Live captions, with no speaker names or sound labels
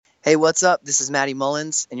Hey, what's up? This is Maddie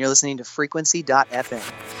Mullins, and you're listening to Frequency.fm.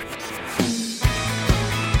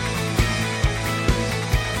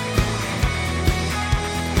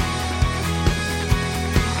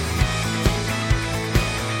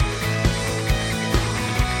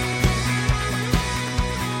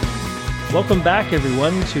 Welcome back,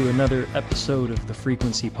 everyone, to another episode of the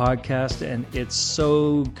Frequency Podcast, and it's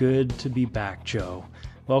so good to be back, Joe.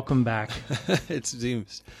 Welcome back. It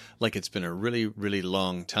seems like it's been a really, really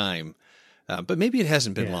long time, but maybe it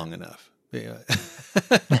hasn't been long enough. Yeah.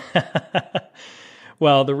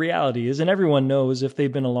 Well, the reality is, and everyone knows if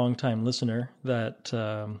they've been a long-time listener, that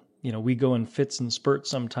we go in fits and spurts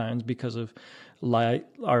sometimes because of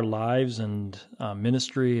our lives and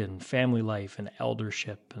ministry and family life and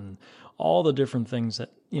eldership and all the different things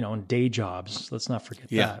that, and day jobs. Let's not forget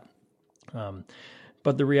that.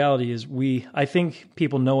 But the reality is I think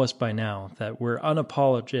people know us by now, that we're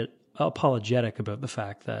unapologetic about the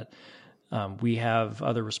fact that we have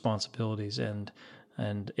other responsibilities. And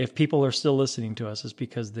if people are still listening to us, it's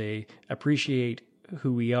because they appreciate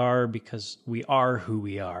who we are, because we are who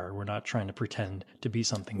we are. We're not trying to pretend to be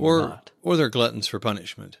something we're not. Or they're gluttons for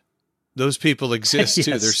punishment. Those people exist too.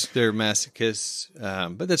 Yes. They're masochists,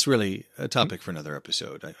 but that's really a topic for another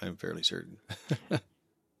episode. I'm fairly certain.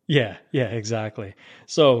 Yeah, exactly.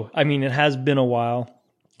 So, it has been a while,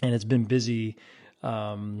 and it's been busy,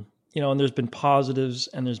 and there's been positives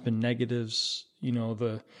and there's been negatives,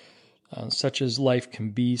 such as life can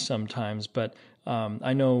be sometimes. But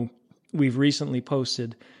I know we've recently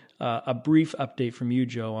posted a brief update from you,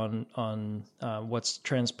 Joe, on what's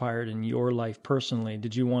transpired in your life personally.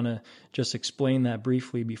 Did you want to just explain that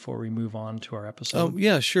briefly before we move on to our episode?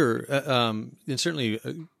 Yeah, sure. And certainly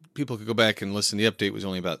people could go back and listen. The update was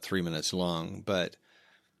only about 3 minutes long, but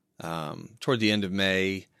toward the end of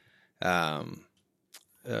May,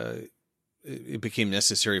 it became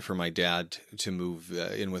necessary for my dad to move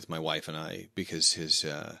in with my wife and I, because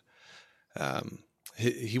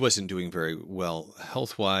he wasn't doing very well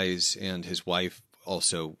health-wise, and his wife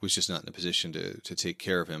also was just not in a position to take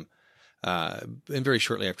care of him. And very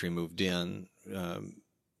shortly after he moved in,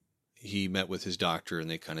 he met with his doctor, and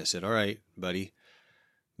they kind of said, "All right, buddy,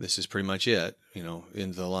 this is pretty much it,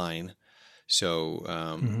 in the line."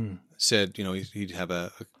 So said, he'd have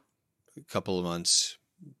a couple of months,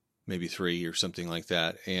 maybe 3 or something like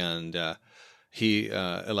that. And he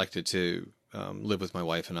elected to live with my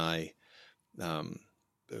wife and I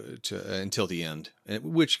until the end,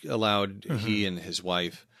 which allowed he and his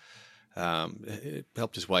wife, it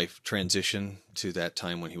helped his wife transition to that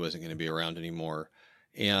time when he wasn't going to be around anymore.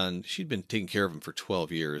 And she'd been taking care of him for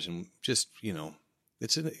 12 years. And just,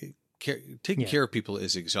 taking care of people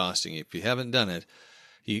is exhausting. If you haven't done it,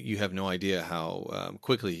 you have no idea how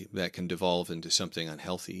quickly that can devolve into something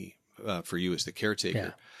unhealthy for you as the caretaker.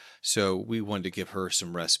 Yeah. So we wanted to give her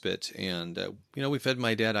some respite. And, we fed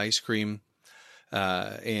my dad ice cream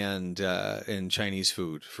and Chinese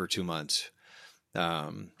food for 2 months.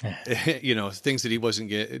 Things that he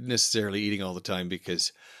wasn't necessarily eating all the time,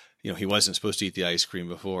 because, he wasn't supposed to eat the ice cream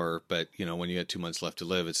before. But, when you had 2 months left to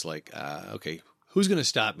live, it's like, okay, who's going to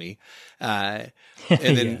stop me? And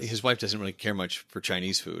then his wife doesn't really care much for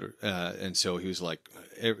Chinese food. And so he was like,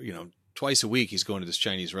 twice a week he's going to this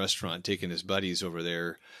Chinese restaurant, taking his buddies over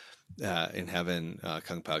there and having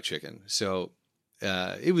Kung Pao chicken. So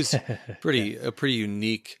it was a pretty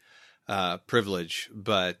unique privilege,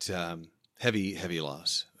 but heavy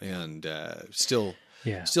loss, and still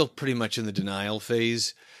pretty much in the denial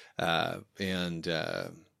phase.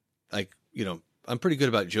 I'm pretty good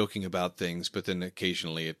about joking about things, but then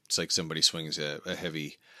occasionally it's like somebody swings a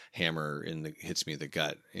heavy hammer and hits me in the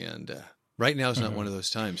gut. And right now is not one of those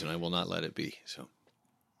times, and I will not let it be. So.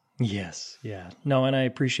 Yes. Yeah. No, and I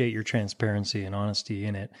appreciate your transparency and honesty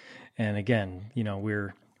in it. And again,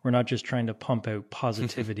 we're not just trying to pump out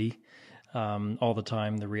positivity all the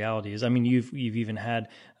time. The reality is, you've even had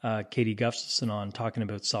Katie Gustafson on talking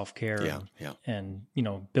about self-care and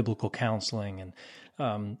biblical counseling.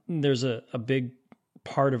 And there's a big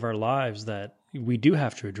part of our lives that we do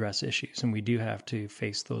have to address issues, and we do have to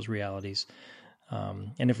face those realities.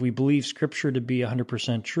 And if we believe Scripture to be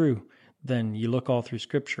 100% true, then you look all through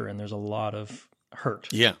Scripture and there's a lot of hurt.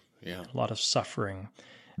 Yeah. A lot of suffering.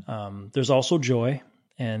 There's also joy,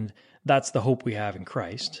 and that's the hope we have in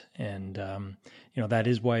Christ. And, that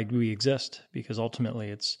is why we exist, because ultimately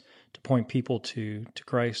it's to point people to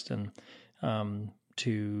Christ, and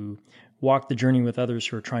to walk the journey with others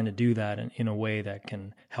who are trying to do that in a way that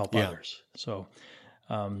can help others. So,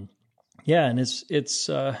 and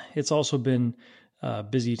it's also been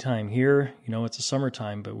busy time here. You know, it's a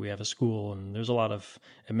summertime, but we have a school and there's a lot of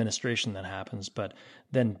administration that happens. But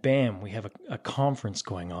then, bam, we have a conference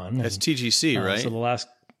going on. That's TGC, right? So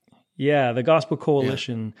the Gospel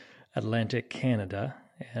Coalition Atlantic Canada.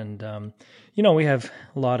 And, we have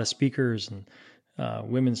a lot of speakers and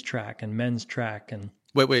women's track and men's track. And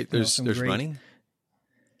Wait, there's running?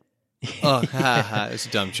 Oh, it's a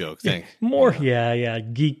dumb joke. Thanks.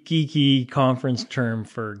 Geeky conference term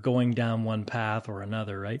for going down one path or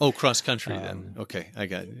another, right? Oh, cross country then. Okay, I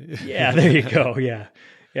got it. Yeah, there you go. Yeah,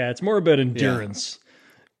 it's more about endurance. Yeah.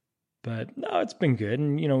 But no, it's been good,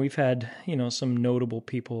 and we've had some notable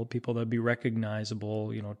people that'd be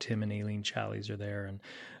recognizable. Tim and Aileen Challies are there, and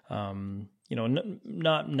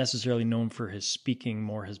not necessarily known for his speaking,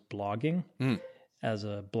 more his blogging as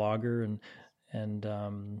a blogger, and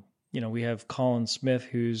we have Colin Smith,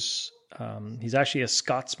 who's he's actually a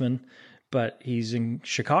Scotsman, but he's in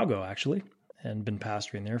Chicago actually, and been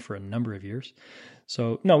pastoring there for a number of years.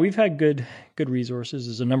 So no, we've had good resources.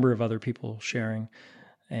 There's a number of other people sharing,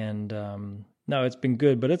 and no, it's been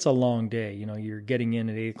good. But it's a long day. You're getting in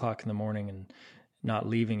at 8:00 in the morning and not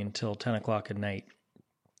leaving until 10:00 at night.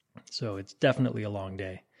 So it's definitely a long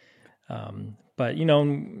day. But,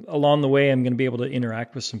 along the way, I'm going to be able to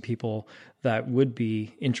interact with some people that would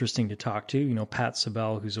be interesting to talk to. Pat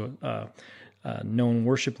Sabel, who's a known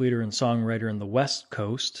worship leader and songwriter in the West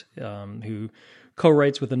Coast, who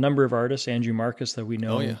co-writes with a number of artists, Andrew Marcus that we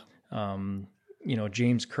know. Oh, yeah.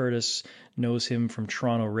 James Curtis knows him from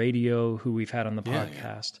Toronto Radio, who we've had on the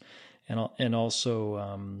podcast. Yeah. And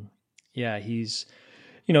also, he's,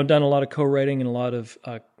 done a lot of co-writing and a lot of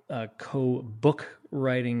co-book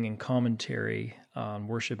writing and commentary on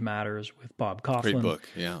Worship Matters with Bob Coughlin. Great book,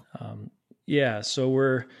 yeah. So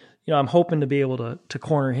we're, I'm hoping to be able to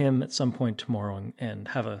corner him at some point tomorrow and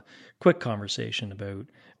have a quick conversation about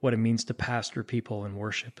what it means to pastor people in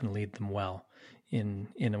worship and lead them well in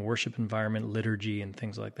a worship environment, liturgy, and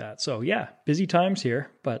things like that. So busy times here,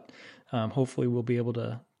 but hopefully we'll be able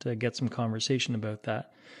to get some conversation about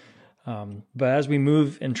that. But as we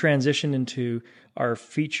move and transition into our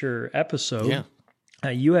feature episode,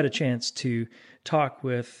 you had a chance to talk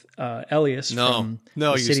with Elias from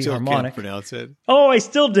the City Harmonic. Can't pronounce it. Oh, I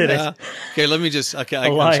still did it. Okay, let me just. Okay,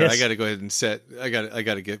 I'm sorry. I got to go ahead and set. I got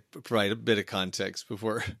to provide a bit of context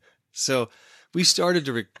before. So we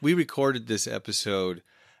recorded this episode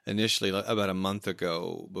initially about a month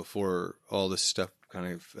ago before all this stuff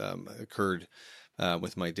kind of occurred.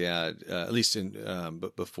 With my dad, at least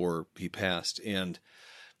but before he passed, and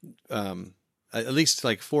at least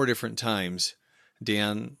like 4 different times,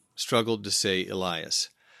 Dan struggled to say Elias,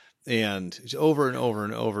 and over and over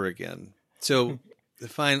and over again. So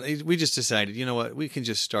finally, we just decided, you know what, we can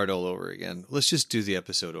just start all over again. Let's just do the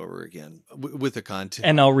episode over again with the content,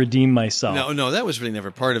 and I'll redeem myself. No, that was really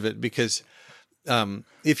never part of it, because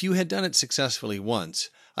if you had done it successfully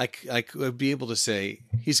once, I could be able to say,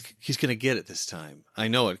 he's going to get it this time. I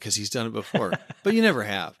know it because he's done it before, but you never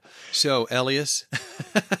have. So, Elias,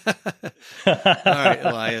 all right,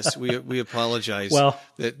 Elias, we apologize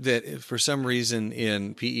that for some reason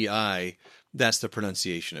in PEI, that's the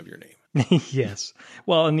pronunciation of your name. Yes.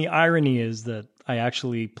 Well, and the irony is that I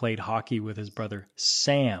actually played hockey with his brother,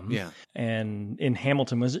 Sam. Yeah. And in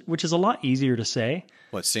Hamilton, which is a lot easier to say.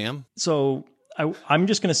 What, Sam? So I'm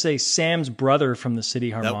just going to say Sam's brother from the City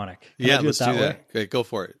Harmonic. Let's do that. Okay, go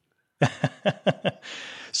for it.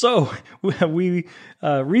 So we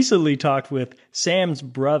recently talked with Sam's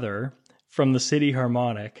brother from the City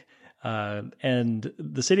Harmonic, and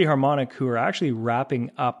the City Harmonic, who are actually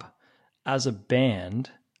wrapping up as a band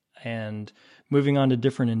and moving on to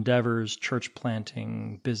different endeavors, church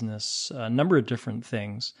planting, business, a number of different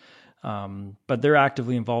things. But they're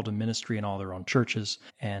actively involved in ministry in all their own churches,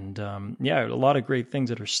 and a lot of great things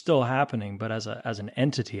that are still happening. But as an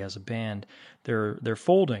entity, as a band, they're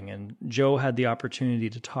folding. And Joe had the opportunity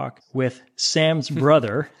to talk with Sam's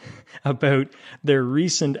brother about their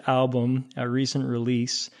recent album, a recent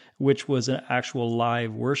release, which was an actual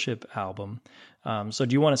live worship album. So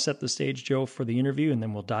do you want to set the stage, Joe, for the interview, and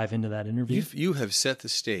then we'll dive into that interview? You have set the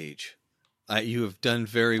stage. You have done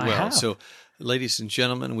very well. So, ladies and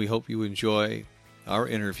gentlemen, we hope you enjoy our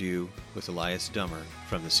interview with Elias Dummer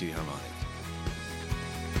from the City Harmonic.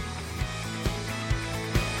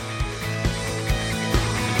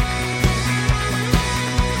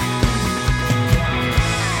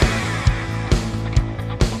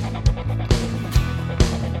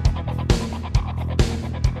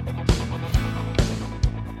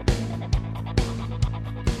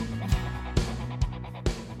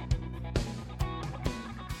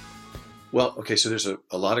 Well, okay, so there's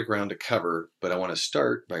a lot of ground to cover, but I want to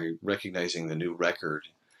start by recognizing the new record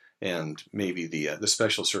and maybe the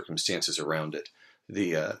special circumstances around it.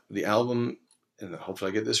 The album, and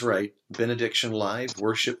hopefully I get this right, Benediction Live,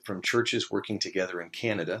 Worship from Churches Working Together in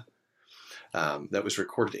Canada. That was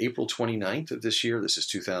recorded April 29th of this year. This is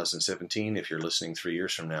 2017, if you're listening 3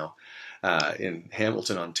 years from now, in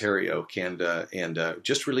Hamilton, Ontario, Canada, and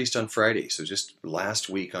just released on Friday. So just last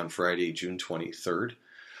week on Friday, June 23rd.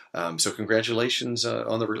 So congratulations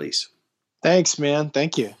on the release. Thanks, man.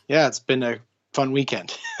 Thank you. Yeah, it's been a fun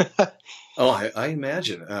weekend. Oh, I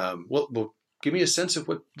imagine. Well, give me a sense of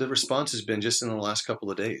what the response has been just in the last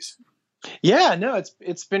couple of days. Yeah, no,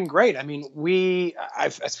 it's been great. I mean,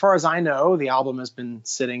 as far as I know, the album has been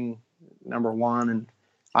sitting number one in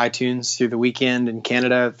iTunes through the weekend in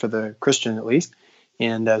Canada for the Christian at least,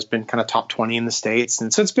 and has been kind of top 20 in the States.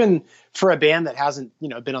 And so it's been, for a band that hasn't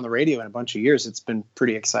been on the radio in a bunch of years, it's been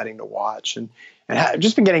pretty exciting to watch. And I've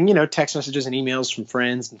just been getting text messages and emails from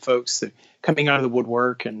friends and folks that coming out of the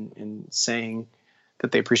woodwork and saying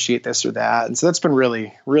that they appreciate this or that. And so that's been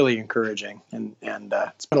really, really encouraging. And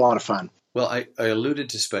it's been a lot of fun. Well, I alluded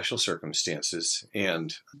to special circumstances,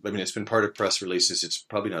 and I mean, it's been part of press releases. It's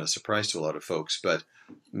probably not a surprise to a lot of folks, but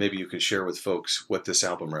maybe you can share with folks what this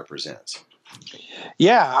album represents.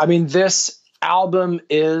 Yeah, I mean, this album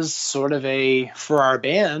is sort of for our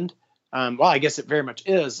band, well, I guess it very much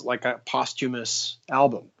is like a posthumous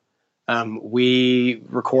album. We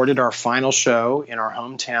recorded our final show in our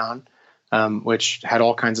hometown, which had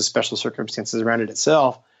all kinds of special circumstances around it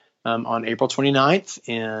itself, on April 29th,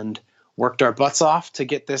 and worked our butts off to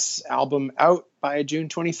get this album out by June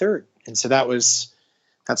 23rd. And so that's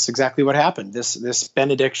exactly what happened. This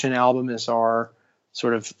Benediction album is our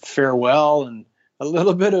sort of farewell and a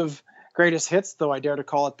little bit of greatest hits, though I dare to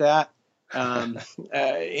call it that. And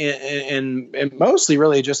mostly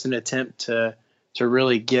really just an attempt to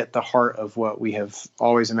really get the heart of what we have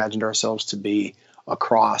always imagined ourselves to be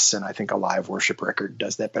across. And I think a live worship record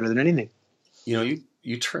does that better than anything.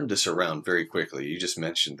 You turned this around very quickly. You just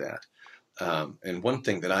mentioned that. And one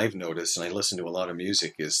thing that I've noticed, and I listen to a lot of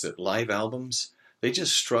music, is that live albums, they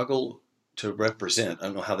just struggle to represent, I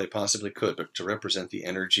don't know how they possibly could, but to represent the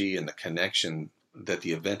energy and the connection that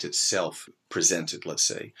the event itself presented, let's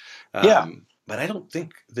say. Yeah. But I don't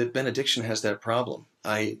think that Benediction has that problem.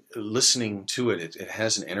 Listening to it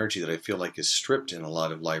has an energy that I feel like is stripped in a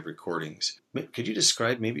lot of live recordings. Could you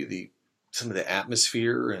describe maybe some of the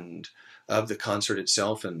atmosphere and of the concert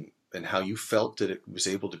itself and how you felt that it was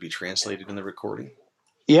able to be translated in the recording?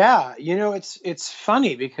 Yeah, it's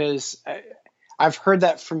funny because I've heard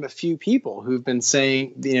that from a few people who've been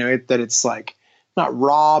saying, that it's like not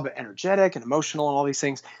raw, but energetic and emotional and all these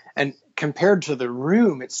things. And compared to the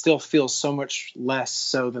room, it still feels so much less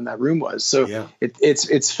so than that room was. So yeah.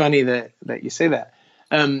 It's funny that you say that.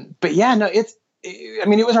 But yeah, no,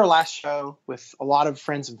 it was our last show with a lot of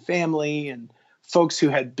friends and family and folks who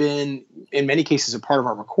had been, in many cases, a part of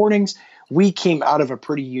our recordings. We came out of a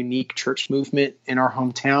pretty unique church movement in our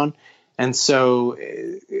hometown. And so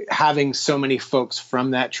having so many folks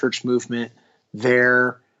from that church movement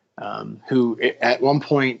there, who at one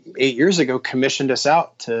point 8 years ago commissioned us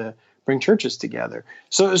out to bring churches together.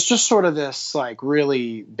 So it was just sort of this like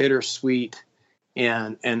really bittersweet,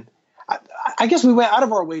 and I guess we went out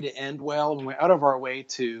of our way to end well, and we went out of our way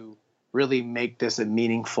to really make this a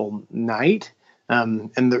meaningful night.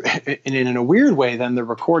 And in a weird way, then the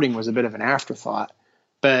recording was a bit of an afterthought,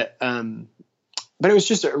 but it was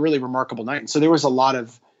just a really remarkable night. And so there was a lot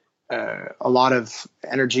of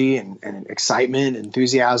energy and excitement,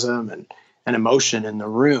 enthusiasm, and emotion in the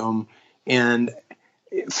room. And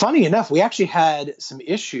funny enough, we actually had some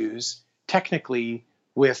issues technically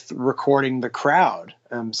with recording the crowd.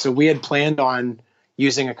 So we had planned on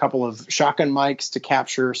using a couple of shotgun mics to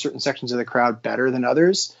capture certain sections of the crowd better than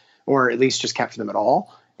others, or at least just capture them at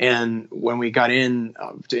all. And when we got in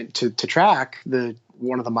to track,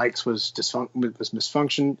 one of the mics was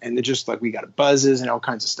misfunctioned, and it just like we got buzzes and all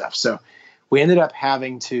kinds of stuff. So we ended up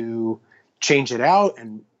having to change it out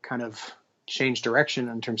and kind of change direction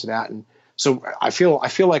in terms of that. And so I feel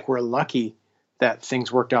like we're lucky that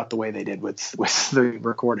things worked out the way they did with the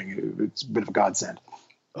recording. It's a bit of a godsend.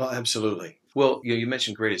 Oh, absolutely. Well, you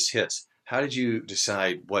mentioned greatest hits. How did you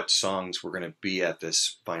decide what songs were going to be at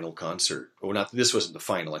this final concert? Well, this wasn't the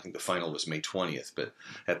final. I think the final was May 20th, but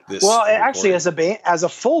at this. Well, actually, as a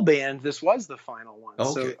full band, this was the final one.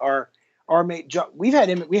 Okay. So our mate, we had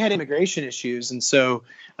immigration issues, and so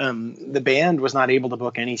the band was not able to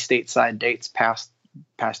book any stateside dates past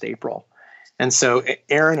April, and so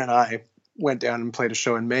Aaron and I went down and played a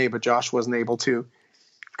show in May, but Josh wasn't able to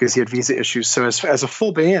because he had visa issues. So as a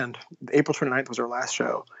full band, April 29th was our last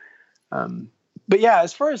show. But yeah,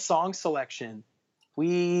 as far as song selection,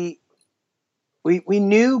 we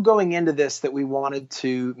knew going into this that we wanted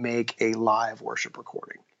to make a live worship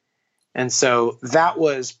recording. And so that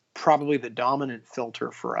was probably the dominant filter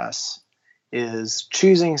for us, is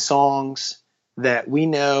choosing songs that we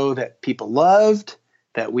know that people loved,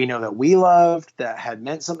 that we know that we loved, that had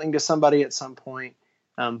meant something to somebody at some point,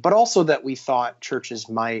 but also that we thought churches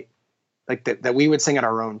might, like that we would sing at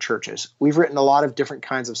our own churches. We've written a lot of different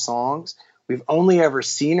kinds of songs. We've only ever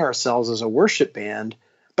seen ourselves as a worship band,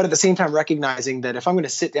 but at the same time recognizing that if I'm going to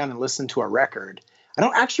sit down and listen to a record, I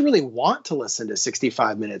don't actually really want to listen to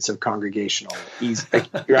 65 minutes of congregational,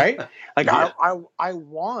 right? Like yeah. I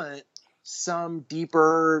want some deep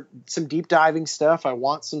diving stuff. I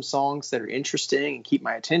want some songs that are interesting and keep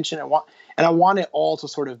my attention. I want it all to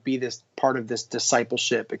sort of be this part of this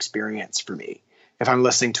discipleship experience for me if I'm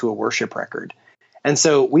listening to a worship record. And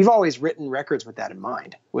so we've always written records with that in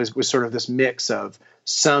mind, was sort of this mix of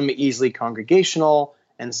some easily congregational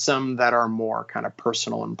and some that are more kind of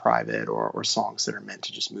personal and private, or songs that are meant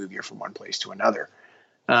to just move you from one place to another.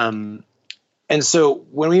 And so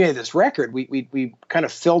when we made this record, we kind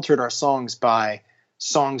of filtered our songs by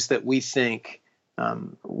songs that we think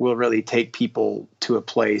will really take people to a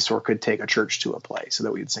place, or could take a church to a place, so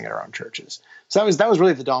that we'd sing at our own churches. So that was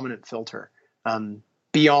really the dominant filter,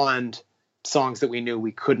 beyond songs that we knew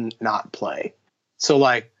we couldn't not play. So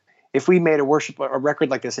like, if we made a record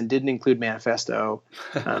like this and didn't include Manifesto,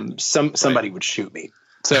 somebody would shoot me.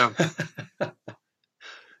 So,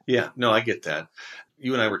 yeah, no, I get that.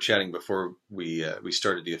 You and I were chatting before we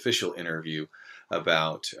started the official interview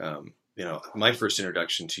about, my first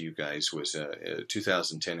introduction to you guys was a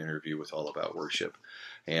 2010 interview with All About Worship,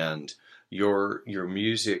 and your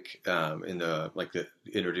music in the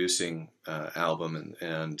introducing album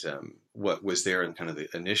and what was there and kind of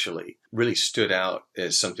initially really stood out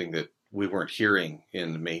as something that we weren't hearing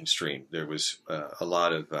in the mainstream. There was a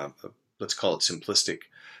lot of let's call it simplistic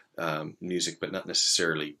music, but not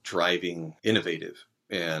necessarily driving, innovative,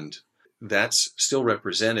 and that's still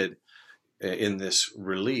represented in this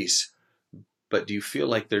release. But do you feel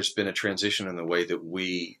like there's been a transition in the way that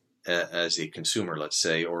we, as a consumer, let's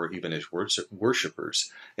say, or even as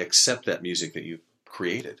worshipers, accept that music that you've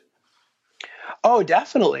created? Oh,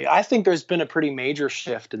 definitely. I think there's been a pretty major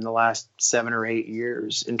shift in the last 7 or 8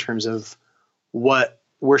 years in terms of what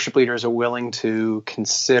worship leaders are willing to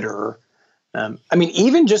consider.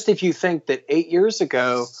 Even just if you think that 8 years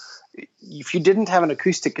ago, if you didn't have an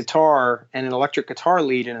acoustic guitar and an electric guitar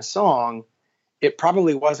lead in a song, it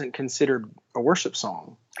probably wasn't considered a worship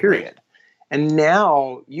song, period. Right. And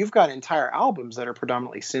now you've got entire albums that are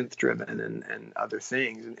predominantly synth driven and other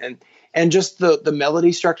things. And just the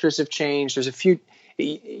melody structures have changed. There's a few,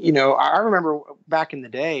 I remember back in the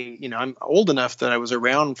day, I'm old enough that I was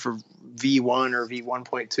around for V1 or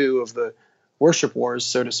V1.2 of the worship wars,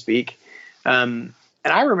 so to speak. And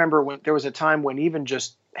I remember when there was a time when even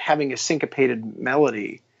just having a syncopated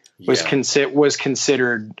melody was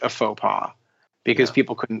considered a faux pas, because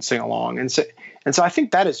people couldn't sing along. And so I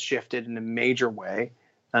think that has shifted in a major way.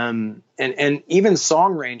 And even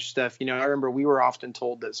song range stuff, I remember we were often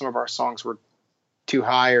told that some of our songs were too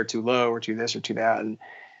high or too low or too this or too that.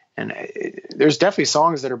 And there's definitely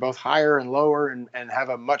songs that are both higher and lower and have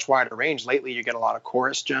a much wider range. Lately, you get a lot of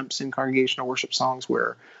chorus jumps in congregational worship songs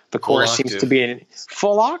where the chorus seems to be in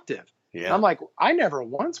full octave. Yeah. I'm like, I never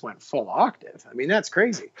once went full octave. I mean, that's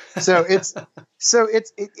crazy. So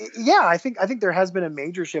I think there has been a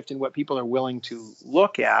major shift in what people are willing to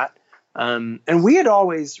look at. And we had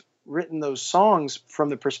always written those songs from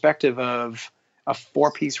the perspective of a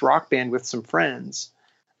 4-piece rock band with some friends,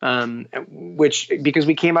 because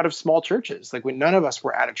we came out of small churches. Like, when none of us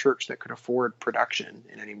were at a church that could afford production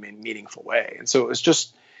in any meaningful way. And so it was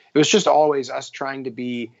just always us trying to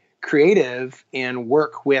be creative and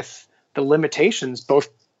work with the limitations, both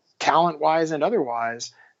talent-wise and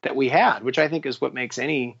otherwise, that we had, which I think is what makes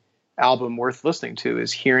any album worth listening to,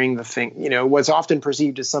 is hearing the thing, what's often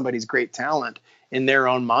perceived as somebody's great talent in their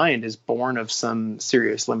own mind is born of some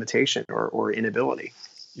serious limitation or inability.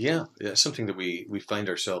 Yeah. Something that we find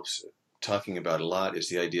ourselves talking about a lot is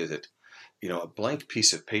the idea that, a blank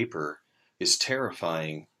piece of paper is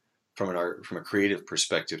terrifying from a creative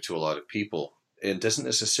perspective to a lot of people, and doesn't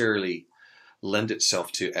necessarily lend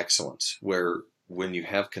itself to excellence, where when you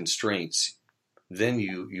have constraints, then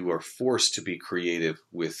you are forced to be creative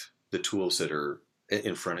with the tools that are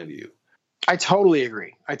in front of you. I totally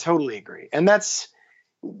agree. And that's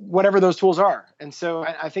whatever those tools are. And so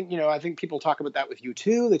I think people talk about that with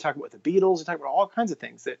U2, they talk about the Beatles, they talk about all kinds of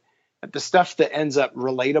things, that the stuff that ends up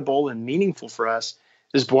relatable and meaningful for us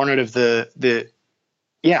is born out of the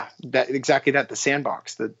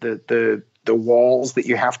sandbox, the walls that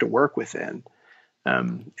you have to work within.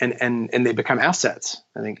 And they become assets.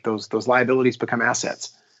 I think those liabilities become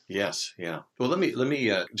assets. Yes. Yeah. Well, let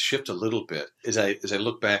me shift a little bit as I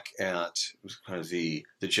look back at kind of the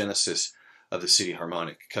genesis of the City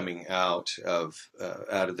Harmonic, coming out of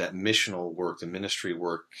that missional work, the ministry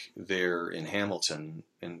work there in Hamilton,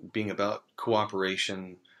 and being about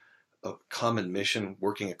cooperation, a common mission,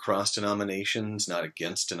 working across denominations, not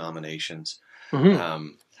against denominations,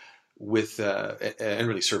 with and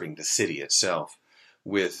really serving the city itself.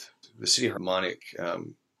 With the City Harmonic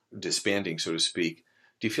disbanding, so to speak,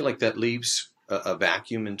 do you feel like that leaves a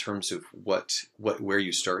vacuum in terms of where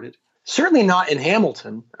you started? Certainly not in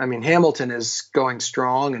Hamilton. I mean, Hamilton is going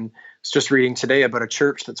strong, and I was just reading today about a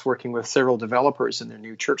church that's working with several developers in their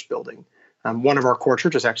new church building. One of our core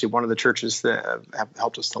churches, actually one of the churches that have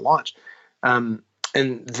helped us to launch. And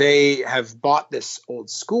they have bought this old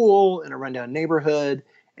school in a rundown neighborhood.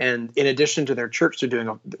 And in addition to their church, they're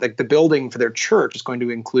doing the building for their church is going to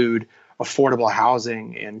include affordable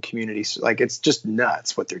housing and communities. Like, it's just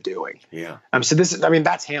nuts what they're doing. Yeah. So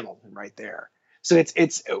that's Hamilton right there. So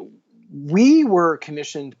we were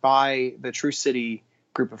commissioned by the True City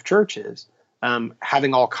group of churches,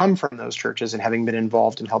 having all come from those churches and having been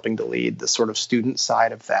involved in helping to lead the sort of student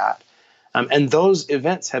side of that. And those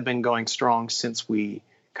events have been going strong since we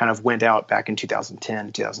kind of went out back in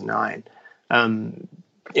 2010, 2009.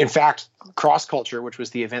 In fact, Cross Culture, which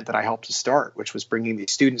was the event that I helped to start, which was bringing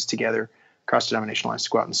these students together, cross-denominational lines, to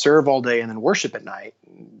go out and serve all day and then worship at night.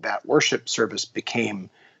 That worship service became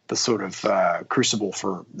the sort of crucible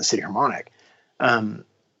for the City Harmonic.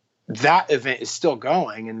 That event is still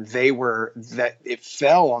going, and it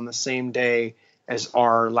fell on the same day as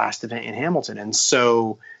our last event in Hamilton. And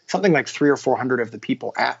so something like 300 or 400 of the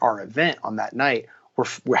people at our event on that night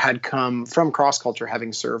had come from Cross Culture,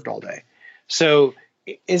 having served all day. So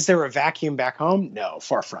is there a vacuum back home? No,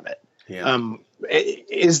 far from it. Yeah.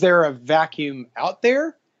 Is there a vacuum out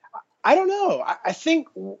there? I don't know. I think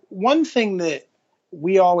one thing that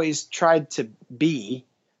we always tried to be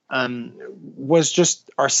was just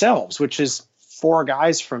ourselves, which is four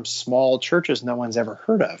guys from small churches no one's ever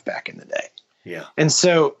heard of back in the day. Yeah. And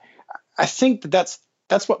so I think that's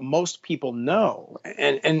what most people know.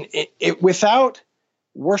 And without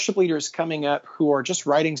worship leaders coming up who are just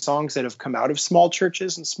writing songs that have come out of small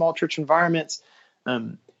churches and small church environments,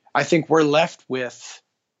 I think we're left with,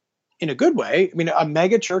 in a good way, I mean, a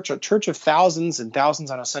mega church, a church of thousands and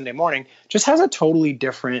thousands on a Sunday morning, just has a totally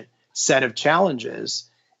different set of challenges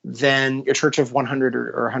than a church of 100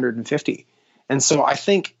 or 150. And so I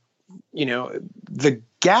think, the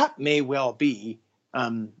gap may well be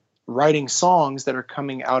writing songs that are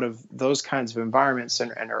coming out of those kinds of environments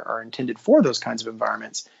and are intended for those kinds of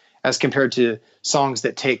environments, as compared to songs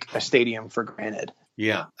that take a stadium for granted.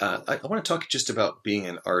 Yeah. I want to talk just about being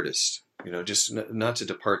an artist, just not to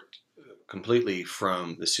depart completely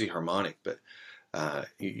from the City Harmonic, but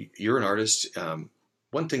you're an artist.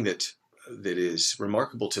 One thing that is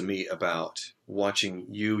remarkable to me about watching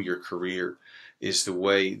your career, is the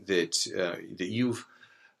way that you've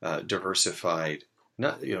diversified,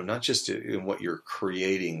 not just in what you're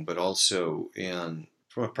creating, but also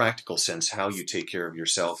from a practical sense, how you take care of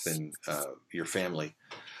yourself and your family.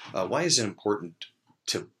 Why is it important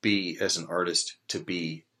to be, as an artist, to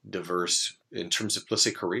be diverse in terms of, let's say,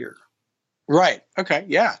 career? Right. Okay.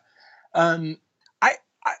 Yeah. I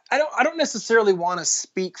don't necessarily want to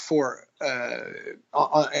speak for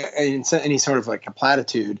any sort of like a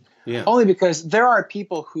platitude. Yeah. Only because there are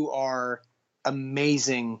people who are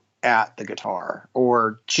amazing at the guitar,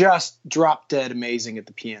 or just drop dead amazing at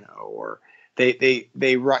the piano, or they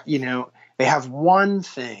have one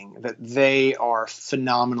thing that they are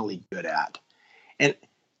phenomenally good at. And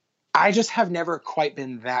I just have never quite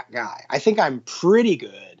been that guy. I think I'm pretty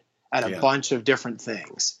good at a bunch of different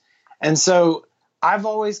things. And so I've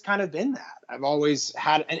always kind of been that. I've always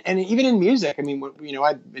had, and even in music, I mean,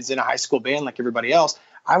 I was in a high school band like everybody else.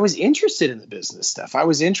 I was interested in the business stuff. I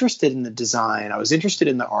was interested in the design. I was interested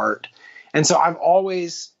in the art. And so I've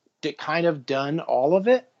always kind of done all of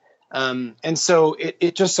it. And so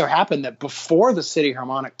it just so happened that before the City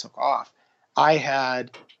Harmonic took off, I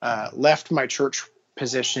had left my church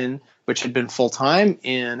position, which had been full-time,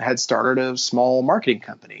 and had started a small marketing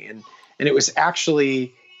company. And it was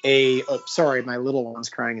actually sorry, my little one's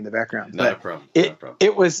crying in the background. Not a problem.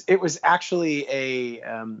 It was actually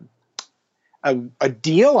a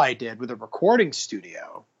deal I did with a recording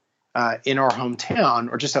studio in our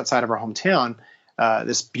hometown, or just outside of our hometown,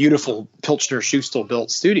 this beautiful Pilchner Schuster built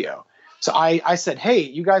studio. So I said, hey,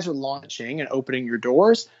 you guys are launching and opening your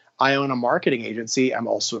doors. I own a marketing agency. I'm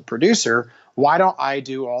also a producer. Why don't I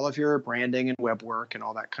do all of your branding and web work and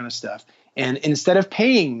all that kind of stuff? And instead of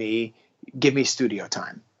paying me, give me studio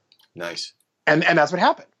time. Nice. And that's what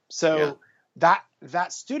happened. So that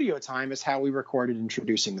studio time is how we recorded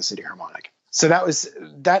Introducing the City Harmonic. So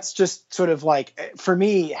that's just sort of like, for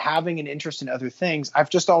me, having an interest in other things,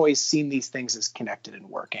 I've just always seen these things as connected and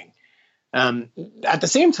working. At the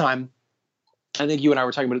same time, I think you and I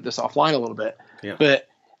were talking about this offline a little bit, but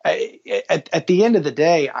at the end of the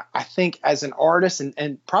day, I think as an artist,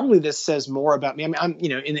 and probably this says more about me. I mean, I'm,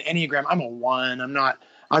 in the Enneagram, I'm a 1.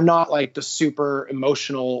 I'm not like the super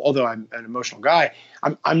emotional, although I'm an emotional guy.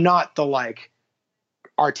 I'm not the like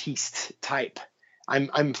artiste type.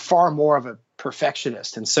 I'm far more of a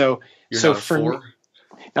perfectionist. And so, You're not a for 4? me,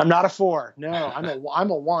 I'm not a 4. No, I'm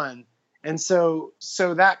a 1. And so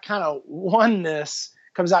that kind of oneness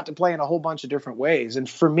comes out to play in a whole bunch of different ways. And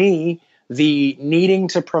for me, the needing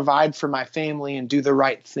to provide for my family and do the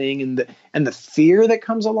right thing and the fear that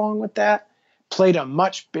comes along with that played a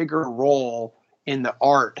much bigger role in the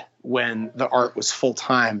art when the art was full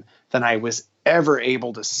time than I was ever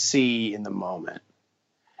able to see in the moment.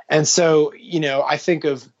 And so, I think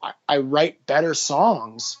I write better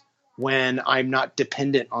songs when I'm not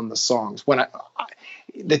dependent on the songs. When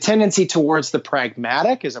the tendency towards the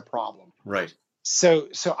pragmatic is a problem. Right. So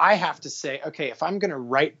I have to say, okay, if I'm going to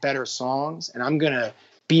write better songs and I'm going to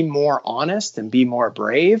be more honest and be more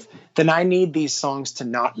brave, then I need these songs to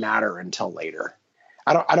not matter until later.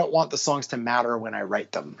 I don't want the songs to matter when I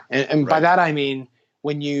write them. And by that, I mean,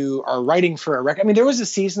 when you are writing for a record, I mean, there was a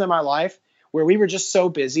season of my life where we were just so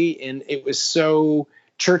busy and it was so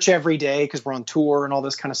church every day because we're on tour and all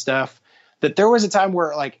this kind of stuff, that there was a time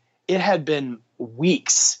where like it had been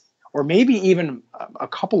weeks or maybe even a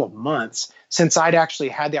couple of months since I'd actually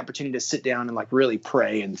had the opportunity to sit down and like really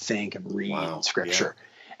pray and think and read scripture.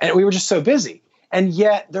 Yeah. And we were just so busy. And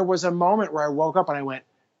yet there was a moment where I woke up and I went,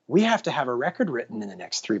 we have to have a record written in the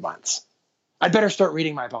next 3 months. I'd better start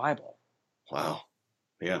reading my Bible. Wow.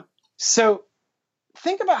 Yeah. So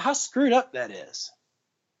think about how screwed up that is.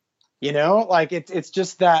 Like it's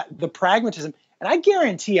just that the pragmatism, and I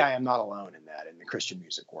guarantee I am not alone in that in the Christian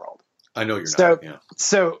music world. I know you're not. Yeah.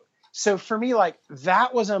 So for me, like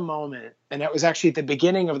that was a moment, and that was actually at the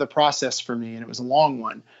beginning of the process for me, and it was a long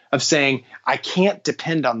one of saying, I can't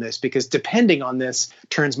depend on this because depending on this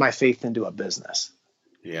turns my faith into a business.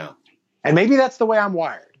 Yeah. And maybe that's the way I'm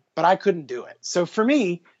wired, but I couldn't do it. So for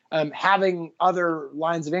me, having other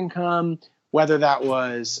lines of income, whether that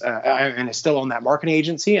was, and I still own that marketing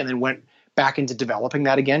agency and then went back into developing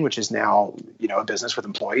that again, which is now, a business with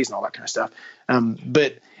employees and all that kind of stuff.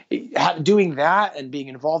 But doing that and being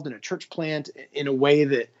involved in a church plant in a way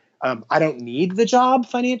that I don't need the job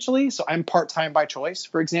financially. So I'm part-time by choice,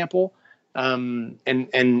 for example. And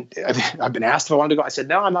I've been asked if I wanted to go. I said,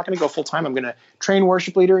 no, I'm not going to go full-time. I'm going to train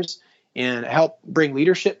worship leaders and help bring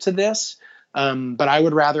leadership to this. But I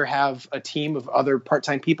would rather have a team of other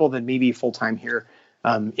part-time people than me be full-time here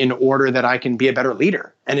in order that I can be a better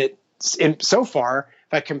leader. And so far,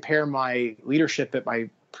 if I compare my leadership at my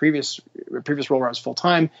previous role where I was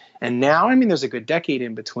full-time and now, I mean, there's a good decade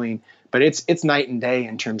in between, but it's night and day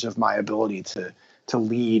in terms of my ability to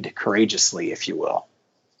lead courageously, if you will.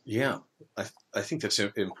 Yeah, I think that's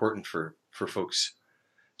important for folks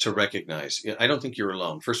to recognize. I don't think you're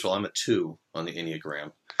alone. First of all, I'm a 2 on the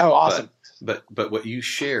Enneagram. Oh, awesome. But what you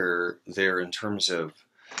share there in terms of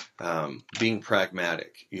being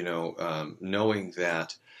pragmatic, knowing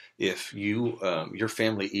that if your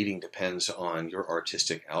family eating depends on your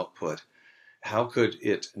artistic output, how could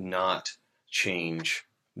it not change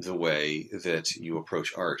the way that you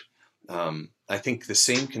approach art? I think the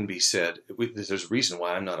same can be said. There's a reason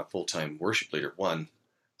why I'm not a full-time worship leader. One,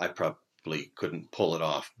 I probably couldn't pull it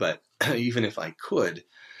off, but even if I could,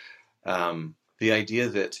 the idea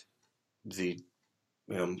that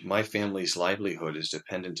my family's livelihood is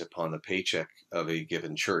dependent upon the paycheck of a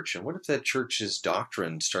given church. And what if that church's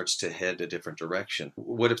doctrine starts to head a different direction?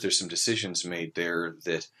 What if there's some decisions made there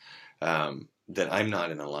that I'm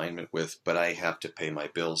not in alignment with, but I have to pay my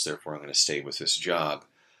bills, therefore I'm going to stay with this job?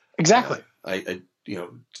 Exactly.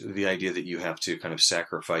 The idea that you have to kind of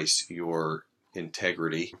sacrifice your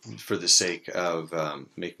integrity for the sake of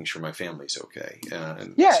making sure my family's okay.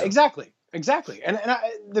 Exactly. And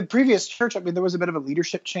the previous church, I mean, there was a bit of a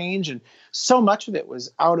leadership change, and so much of it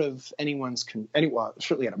was out of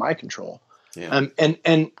certainly out of my control. Yeah.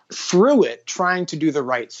 And through it, trying to do the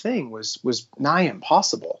right thing was nigh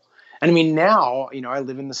impossible. And I mean, now, I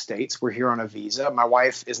live in the States. We're here on a visa. My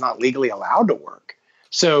wife is not legally allowed to work.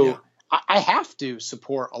 So I have to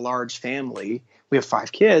support a large family. We have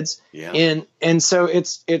 5 kids. Yeah. And so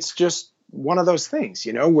it's just one of those things,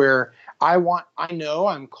 where I know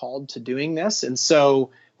I'm called to doing this. And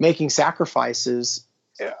so making sacrifices,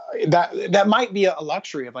 that might be a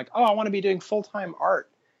luxury of like, oh, I want to be doing full-time art.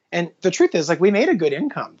 And the truth is, like, we made a good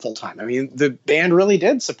income full-time. I mean, the band really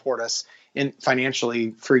did support us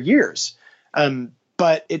financially for years.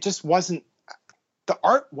 But it just wasn't, the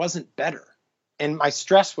art wasn't better. And my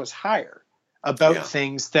stress was higher about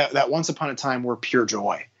things that once upon a time were pure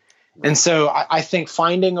joy. Right. And so I think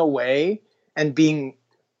finding a way and being,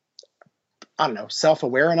 I don't know,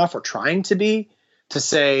 self-aware enough, or trying to be, to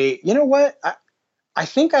say, you know what, I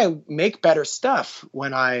think I make better stuff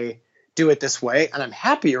when I do it this way, and I'm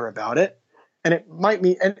happier about it. And it might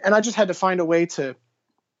mean, and I just had to find a way to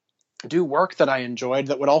do work that I enjoyed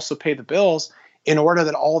that would also pay the bills, in order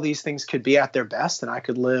that all these things could be at their best and I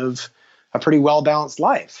could live a pretty well-balanced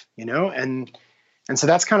life, and so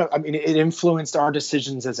that's kind of, I mean, it influenced our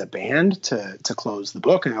decisions as a band to close the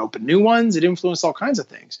book and open new ones. It influenced all kinds of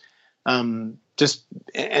things. And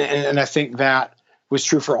I think that was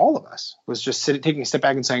true for all of us, was just taking a step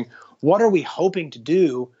back and saying, what are we hoping to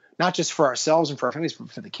do, not just for ourselves and for our families, but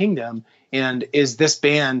for the kingdom? And is this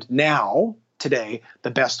band now, today,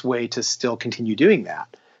 the best way to still continue doing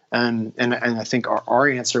that? And I think our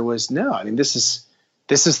answer was no. I mean, this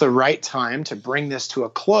is the right time to bring this to a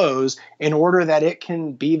close in order that it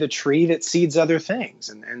can be the tree that seeds other things.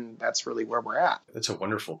 And that's really where we're at. That's a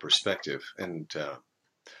wonderful perspective. And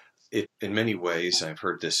in many ways, I've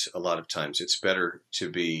heard this a lot of times, it's better to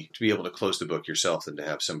be able to close the book yourself than to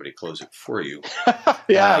have somebody close it for you.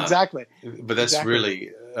 Yeah, exactly. But that's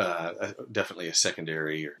really definitely a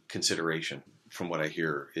secondary consideration from what I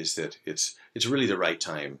hear, is that it's really the right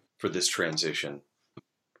time for this transition.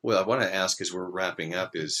 Well, I want to ask, as we're wrapping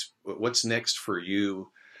up, is what's next for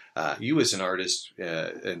you, you as an artist,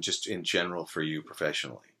 and just in general for you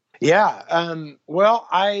professionally? Yeah. Well,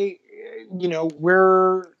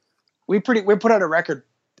 we put out a record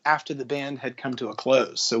after the band had come to a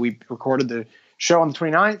close. So we recorded the show on the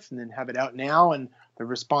 29th and then have it out now. And the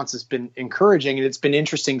response has been encouraging, and it's been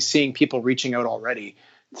interesting seeing people reaching out already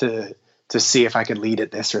to see if I could lead at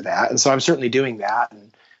this or that. And so I'm certainly doing that,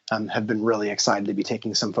 and have been really excited to be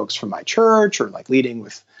taking some folks from my church, or like leading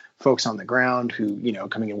with folks on the ground who,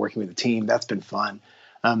 coming and working with the team. That's been fun.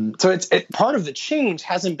 So part of the change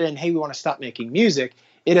hasn't been, hey, we want to stop making music.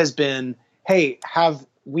 It has been, hey, have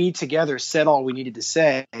we together said all we needed to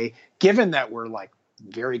say, given that we're like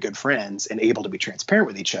very good friends and able to be transparent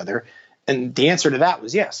with each other? And the answer to that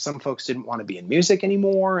was yes. Some folks didn't want to be in music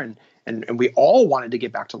anymore, and we all wanted to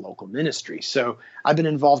get back to local ministry. So I've been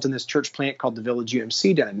involved in this church plant called the Village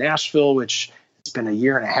UMC down in Nashville, which it's been a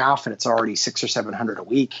year and a half, and it's already 600 or 700 a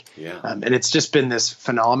week. Yeah. And it's just been this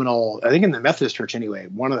phenomenal, I think in the Methodist Church anyway,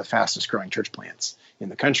 one of the fastest growing church plants in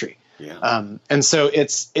the country. Yeah. And so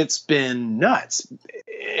it's been nuts.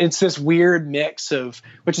 It's this weird mix of,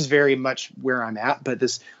 which is very much where I'm at, but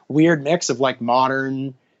this weird mix of like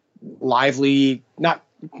modern, lively, not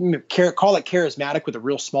call it charismatic with a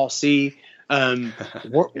real small c,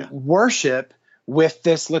 worship with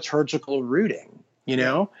this liturgical rooting,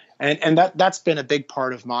 and that's been a big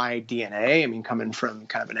part of my DNA. I mean, coming from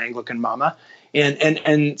kind of an Anglican mama,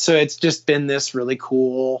 and so it's just been this really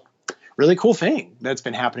cool thing that's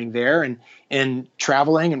been happening there, and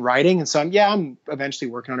traveling and writing. And so I'm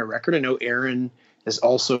eventually working on a record. I know Aaron is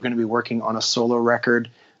also going to be working on a solo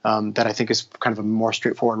record that I think is kind of a more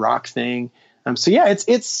straightforward rock thing. So yeah,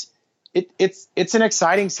 it's an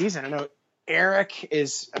exciting season. I know Eric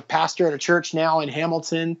is a pastor at a church now in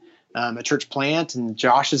Hamilton, a church plant, and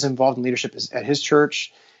Josh is involved in leadership at his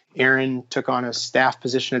church. Aaron took on a staff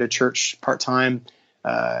position at a church part-time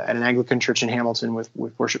at an Anglican church in Hamilton with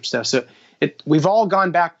worship stuff. So we've all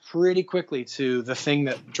gone back pretty quickly to the thing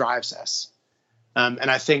that drives us.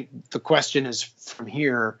 And I think the question is from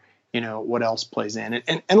here, what else plays in?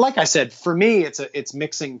 And like I said, for me, it's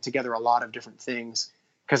mixing together a lot of different things,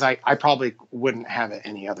 because I probably wouldn't have it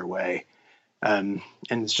any other way. And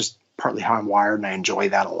it's just partly how I'm wired, and I enjoy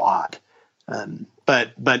that a lot.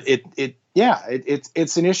 But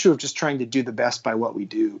it's an issue of just trying to do the best by what we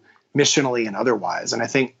do, missionally and otherwise. And I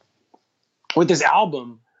think with this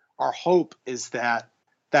album, our hope is that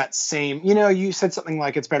same, you said something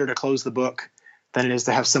like it's better to close the book than it is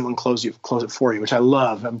to have someone close it for you, which I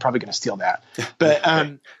love. I'm probably going to steal that. But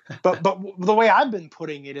but the way I've been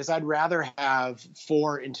putting it is I'd rather have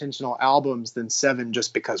 4 intentional albums than 7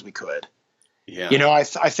 just because we could. Yeah. I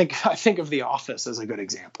think of The Office as a good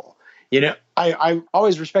example. I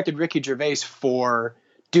always respected Ricky Gervais for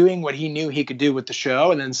doing what he knew he could do with the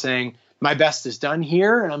show, and then saying, my best is done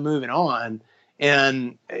here and I'm moving on.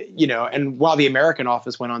 And, and while the American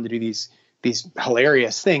office went on to do these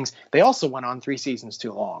hilarious things, they also went on 3 seasons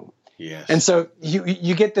too long. Yes. And so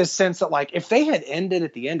you get this sense that, like, if they had ended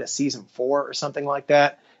at the end of season 4 or something like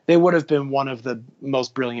that, they would have been one of the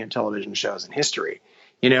most brilliant television shows in history.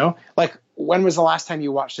 Like, when was the last time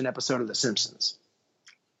you watched an episode of The Simpsons?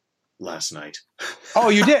 Last night. Oh,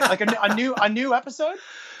 you did? Like a new episode?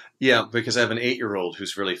 Yeah, because I have an 8-year-old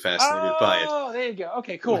who's really fascinated by it. Oh, there you go.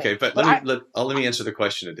 Okay, cool. Okay, but let me answer the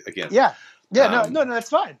question again. Yeah. No, that's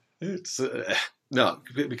fine. It's no,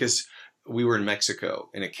 because we were in Mexico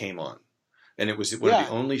and it came on, and it was one of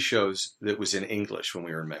the only shows that was in English when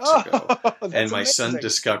we were in Mexico. And my son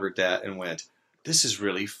discovered that and went, "This is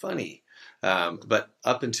really funny." But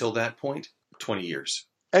up until that point, 20 years.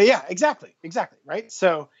 Yeah, exactly. Right.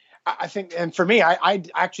 So I think, and for me, I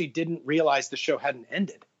actually didn't realize the show hadn't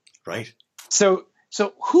ended. Right. So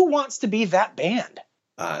who wants to be that band?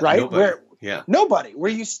 Right. Nobody. Nobody.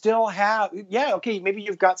 Where you still have, okay, maybe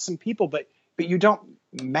you've got some people, but you don't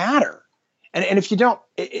matter. And if you don't,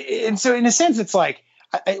 and so in a sense, it's like,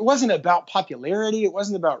 it wasn't about popularity. It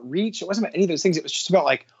wasn't about reach. It wasn't about any of those things. It was just about,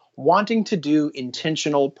 like, wanting to do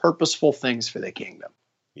intentional, purposeful things for the kingdom.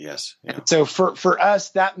 Yes. Yeah. And so for us,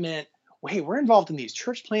 that meant, well, hey, we're involved in these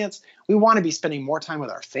church plants. We want to be spending more time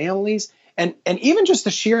with our families. And even just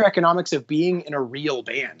the sheer economics of being in a real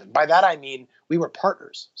band. And by that, I mean, we were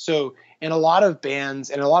partners. So in a lot of bands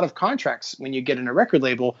and a lot of contracts, when you get in a record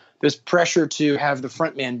label, there's pressure to have the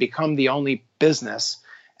frontman become the only business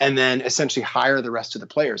and then essentially hire the rest of the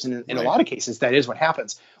players. And in a lot of cases, that is what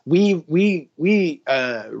happens. We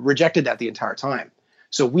rejected that the entire time.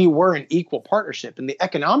 So we were an equal partnership. And the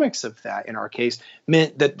economics of that, in our case,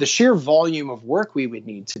 meant that the sheer volume of work we would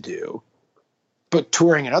need to do, but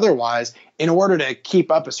touring and otherwise, in order to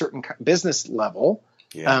keep up a certain business level,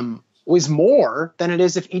 was more than it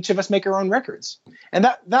is if each of us make our own records. And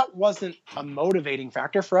that wasn't a motivating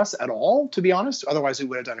factor for us at all, to be honest. Otherwise, we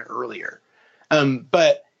would have done it earlier.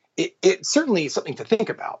 But it certainly is something to think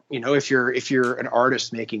about. If you're an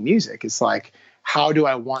artist making music, it's like, how do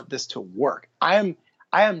I want this to work? I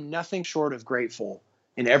am nothing short of grateful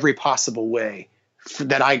in every possible way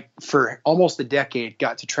that I, for almost a decade,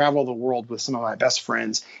 got to travel the world with some of my best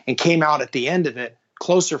friends and came out at the end of it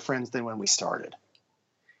closer friends than when we started.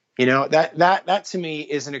 That to me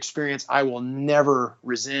is an experience I will never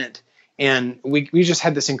resent. And we just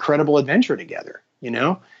had this incredible adventure together,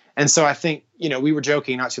 And so I think, we were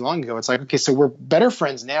joking not too long ago. It's like, okay, so we're better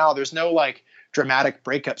friends now. There's no, like, dramatic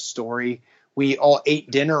breakup story. We all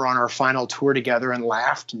ate dinner on our final tour together and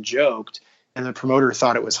laughed and joked. And the promoter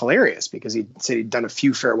thought it was hilarious because he said he'd done a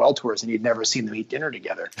few farewell tours and he'd never seen them eat dinner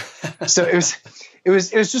together. So it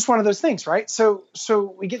was just one of those things, right? So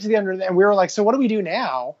we get to the end and we were like, so what do we do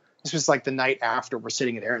now? This was like the night after we're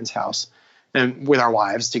sitting at Aaron's house and with our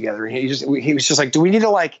wives together. And he was just like, do we need to,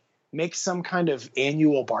 like, make some kind of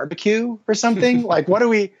annual barbecue or something? Like, what do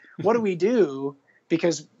we do?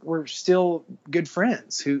 Because we're still good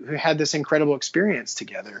friends who had this incredible experience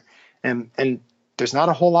together. And there's not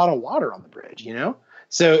a whole lot of water on the bridge,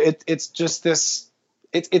 So it's just this.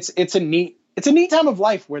 It's a neat time of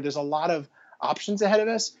life where there's a lot of options ahead of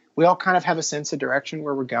us. We all kind of have a sense of direction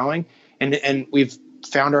where we're going, and we've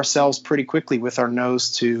found ourselves pretty quickly with our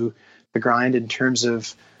nose to the grind in terms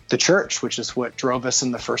of the church, which is what drove us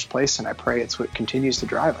in the first place, and I pray it's what continues to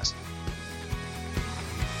drive us.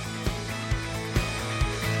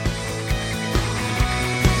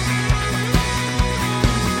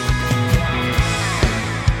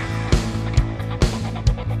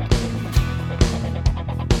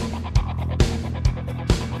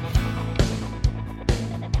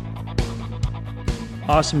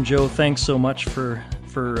 Awesome, Joe. Thanks so much for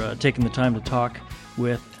taking the time to talk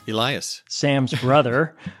with Elias, Sam's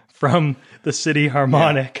brother from the City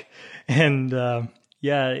Harmonic. Yeah. And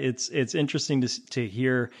it's interesting to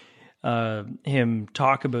hear him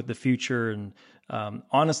talk about the future. And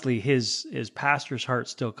honestly, his pastor's heart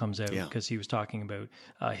still comes out because he was talking about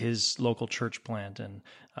his local church plant and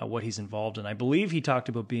what he's involved in. I believe he talked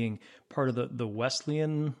about being part of the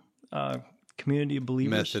Wesleyan community of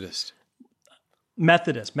believers.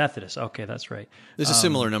 Methodist. Okay, that's right. There's a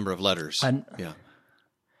similar number of letters.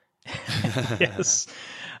 Yes.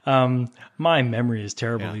 My memory is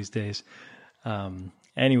terrible these days.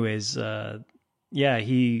 Anyways,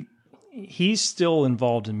 he's still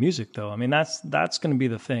involved in music, though. I mean, that's going to be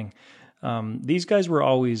the thing. These guys were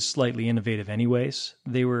always slightly innovative anyways.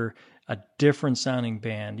 They were a different sounding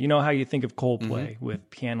band. You know how you think of Coldplay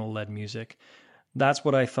with piano-led music? That's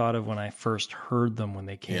what I thought of when I first heard them when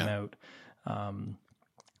they came out.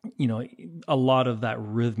 a lot of that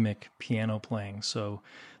rhythmic piano playing. So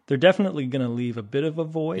they're definitely going to leave a bit of a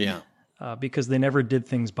void because they never did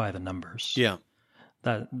things by the numbers. Yeah.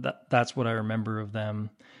 That's what I remember of them.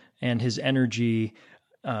 And his energy,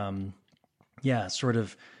 sort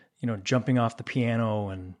of, jumping off the piano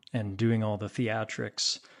and doing all the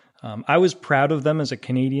theatrics. I was proud of them as a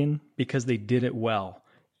Canadian because they did it well.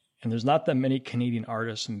 And there's not that many Canadian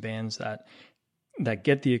artists and bands that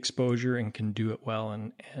get the exposure and can do it well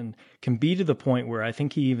and can be to the point where I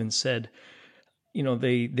think he even said,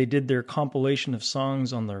 they did their compilation of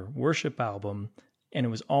songs on their worship album and it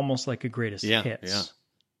was almost like a greatest hits. Yeah.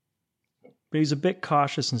 But he's a bit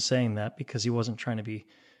cautious in saying that because he wasn't trying to be,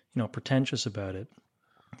 pretentious about it.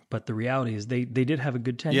 But the reality is they did have a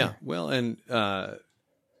good tenure. Yeah. Well, and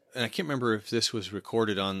I can't remember if this was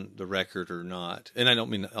recorded on the record or not. And I don't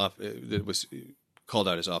mean that it was called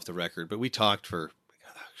out as off the record, but we talked for,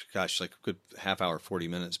 like a good half hour, 40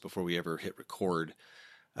 minutes before we ever hit record.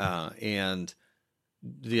 And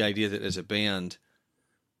the idea that as a band,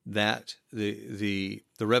 that the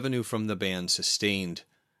revenue from the band sustained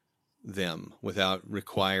them without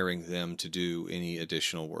requiring them to do any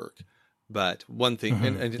additional work. But one thing,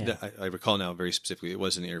 I recall now very specifically, it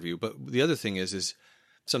was an interview, but the other thing is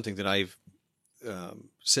something that I've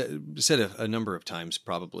said a number of times,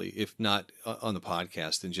 probably, if not on the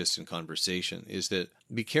podcast, then just in conversation, is that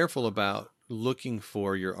be careful about looking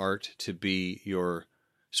for your art to be your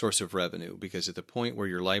source of revenue, because at the point where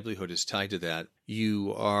your livelihood is tied to that,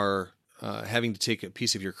 you are having to take a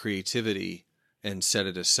piece of your creativity and set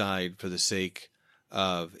it aside for the sake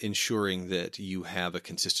of ensuring that you have a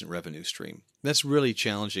consistent revenue stream. That's really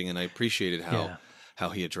challenging, and I appreciated how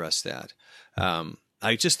he addressed that.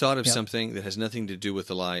 I just thought of something that has nothing to do with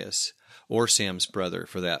Elias or Sam's brother,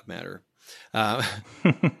 for that matter.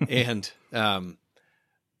 And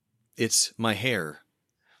it's my hair.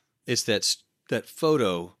 It's that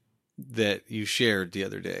photo that you shared the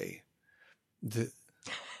other day.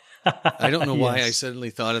 I don't know why I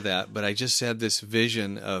suddenly thought of that, but I just had this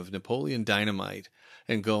vision of Napoleon Dynamite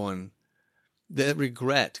and going, that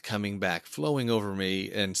regret coming back, flowing over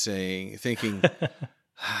me and thinking,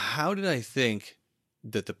 how did I think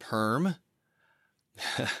that the perm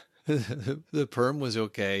was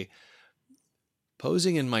okay.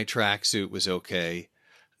 Posing in my tracksuit was okay.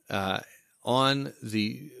 On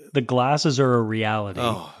the glasses are a reality.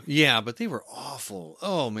 Oh yeah, but they were awful.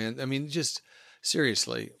 Oh man, I mean, just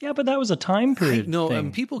seriously. Yeah, but that was a time period.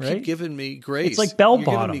 People right? keep giving me grace. It's like bell You're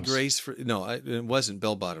bottoms. giving me grace for it wasn't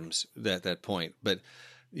bell bottoms at that point, but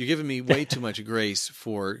you're giving me way too much grace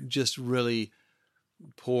for just really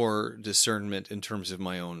poor discernment in terms of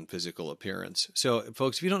my own physical appearance. So,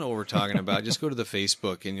 folks, if you don't know what we're talking about, just go to the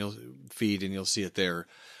Facebook and you'll see it there.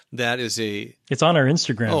 That is it's on our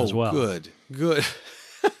Instagram as well. Good.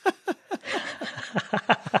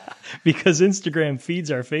 Because Instagram feeds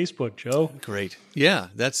our Facebook, Joe. Great. Yeah,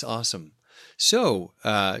 that's awesome. So,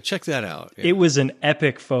 check that out. Yeah. It was an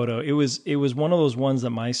epic photo. It was one of those ones that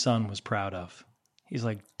my son was proud of. He's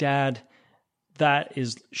like, "Dad, that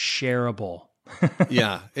is shareable."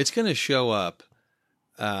 Yeah, it's going to show up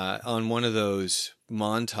on one of those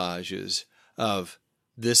montages of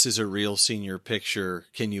this is a real senior picture.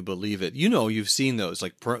 Can you believe it? You've seen those.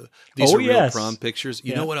 Like these are real prom pictures.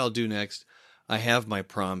 You know what I'll do next? I have my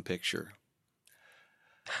prom picture.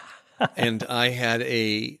 And I had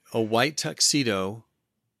a white tuxedo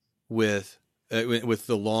with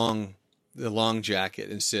the long jacket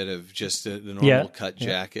instead of just the normal cut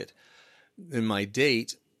jacket. And my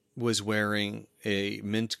date was wearing a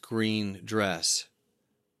mint green dress.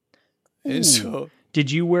 Ooh. And so,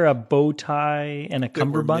 did you wear a bow tie and a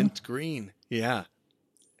cummerbund? Mint green, yeah,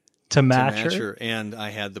 to match her. And I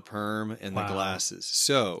had the perm and the glasses.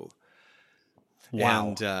 So, wow.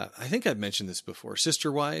 And I think I've mentioned this before.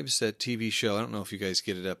 Sister Wives, that TV show. I don't know if you guys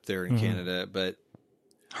get it up there in Canada, but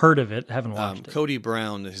heard of it, haven't watched it. Cody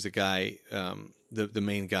Brown is the guy, the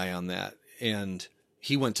main guy on that, and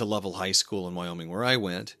he went to Lovell High School in Wyoming, where I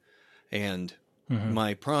went. And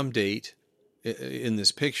my prom date in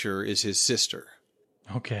this picture is his sister.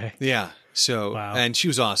 Okay. Yeah. So, wow. And she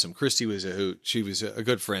was awesome. Christy was a hoot. She was a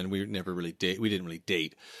good friend. We didn't really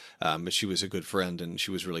date, but she was a good friend and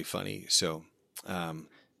she was really funny. So,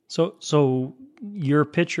 so your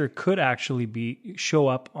picture could actually show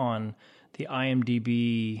up on the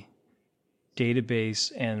IMDb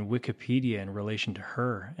database and Wikipedia in relation to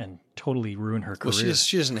her and totally ruin her career. Well,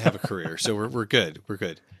 she doesn't have a career, so we're good. We're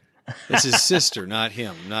good. It's his sister, not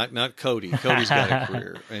him, not Cody. Cody's got a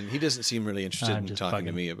career, and he doesn't seem really interested in talking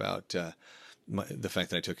to me about the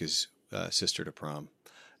fact that I took his sister to prom.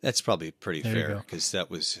 That's probably pretty There you fair go. because that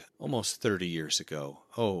was almost 30 years ago.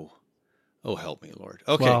 Oh, help me, Lord.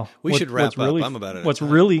 Okay, Well, we should wrap up. I'm about it. What's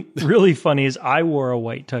really funny is I wore a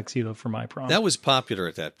white tuxedo for my prom. That was popular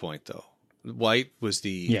at that point, though. White was the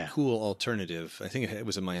Yeah. cool alternative. I think it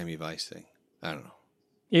was a Miami Vice thing. I don't know.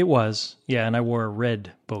 It was, yeah, and I wore a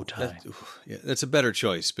red bow tie. Yeah, that's a better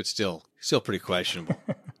choice, but still pretty questionable.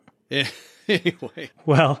 Yeah. Anyway,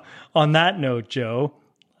 Well, on that note, Joe,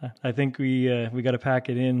 I think we got to pack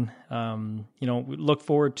it in. We look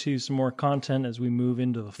forward to some more content as we move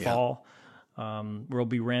into the fall. We'll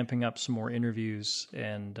be ramping up some more interviews,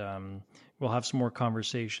 and we'll have some more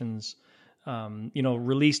conversations.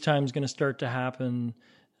 Release time is going to start to happen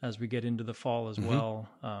as we get into the fall as well.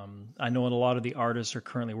 I know a lot of the artists are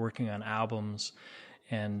currently working on albums,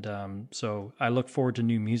 and so I look forward to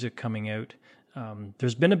new music coming out.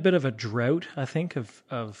 There's been a bit of a drought, I think,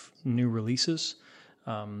 of new releases.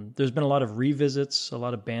 There's been a lot of revisits, a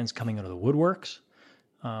lot of bands coming out of the woodworks.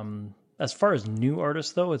 As far as new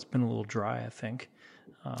artists, though, it's been a little dry, I think.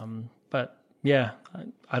 But yeah,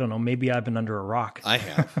 I don't know. Maybe I've been under a rock. I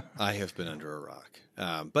have been under a rock.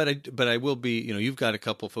 But I will be. You've got a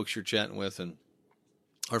couple of folks you're chatting with, and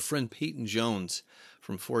our friend Peyton Jones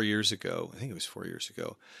from 4 years ago. I think it was 4 years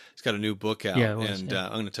ago. He's got a new book out, Yeah, it was, and yeah.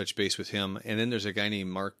 I'm going to touch base with him. And then there's a guy named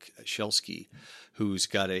Mark Shelsky who's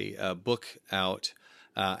got a book out.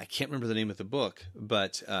 I can't remember the name of the book,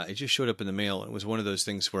 but it just showed up in the mail. It was one of those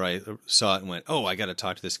things where I saw it and went, "Oh, I got to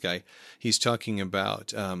talk to this guy." He's talking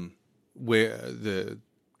about where the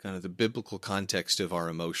kind of the biblical context of our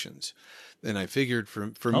emotions. And I figured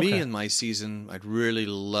for me and my season, I'd really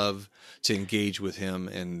love to engage with him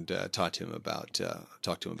and talk to him about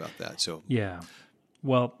that. So Yeah.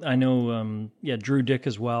 Well, I know, Drew Dick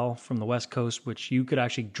as well from the West Coast, which you could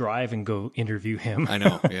actually drive and go interview him. I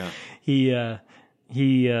know, yeah.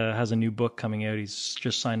 He has a new book coming out. He's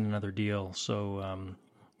just signed another deal. So,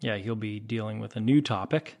 he'll be dealing with a new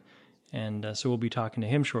topic. And so we'll be talking to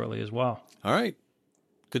him shortly as well. All right.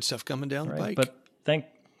 Good stuff coming down the pike. But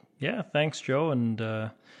thanks, Joe. And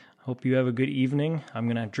hope you have a good evening. I'm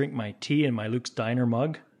going to drink my tea in my Luke's Diner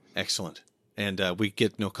mug. Excellent. And we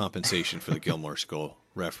get no compensation for the Gilmore School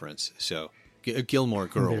reference. So Gilmore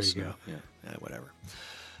Girls. There you go. Yeah, whatever.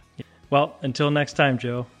 Well, until next time,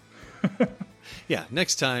 Joe. Yeah,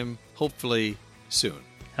 next time, hopefully soon.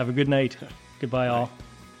 Have a good night. Goodbye, all.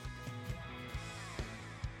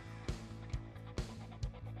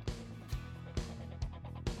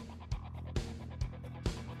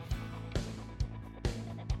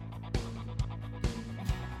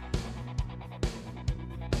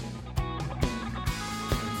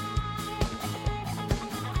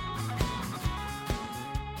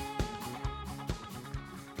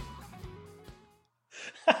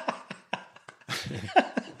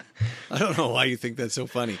 I don't know why you think that's so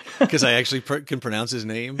funny. Because I actually can pronounce his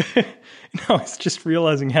name. No, it's just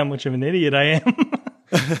realizing how much of an idiot I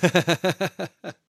am.